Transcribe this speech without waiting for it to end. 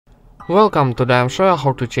Welcome, today I'm showing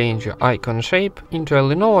how to change your icon shape into a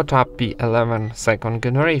LENOVO Tab P11 second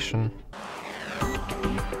generation.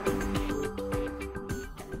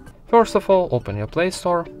 First of all, open your Play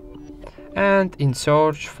Store and in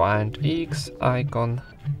search find X icon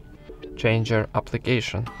changer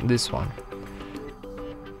application, this one.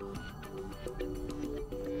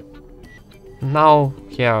 Now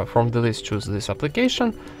here from the list choose this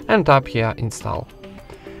application and tap here install.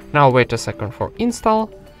 Now wait a second for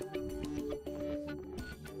install.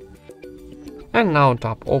 And now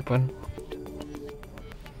tap open,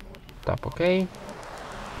 tap OK.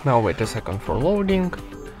 Now wait a second for loading.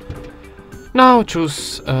 Now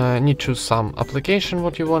choose some application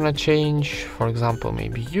what you wanna change. For example,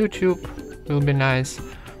 maybe YouTube will be nice.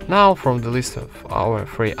 Now from the list of our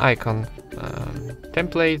free icon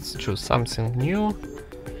templates, choose something new,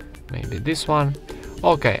 maybe this one.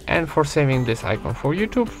 Okay, and for saving this icon for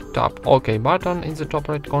YouTube, tap OK button in the top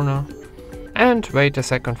right corner and wait a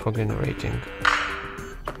second for generating.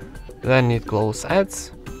 Then it close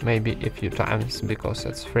ads, maybe a few times because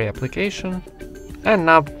it's free application. And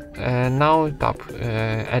now tap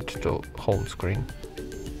add to home screen.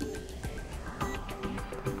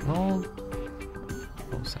 No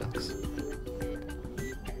thanks.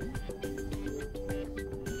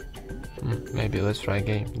 Maybe let's try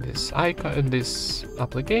again this icon, this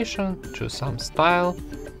application. Choose some style.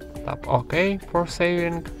 Tap OK for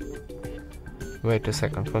saving. Wait a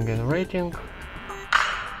second for generating.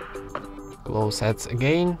 Close ads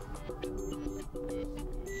again.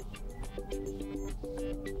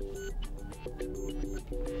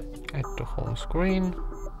 Add to home screen.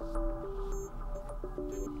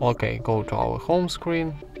 Okay, go to our home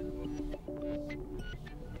screen.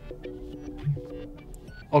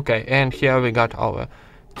 Okay, and here we got our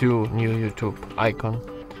two new YouTube icon.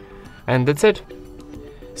 And that's it.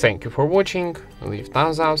 Thank you for watching, leave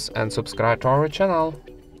thumbs up and subscribe to our channel.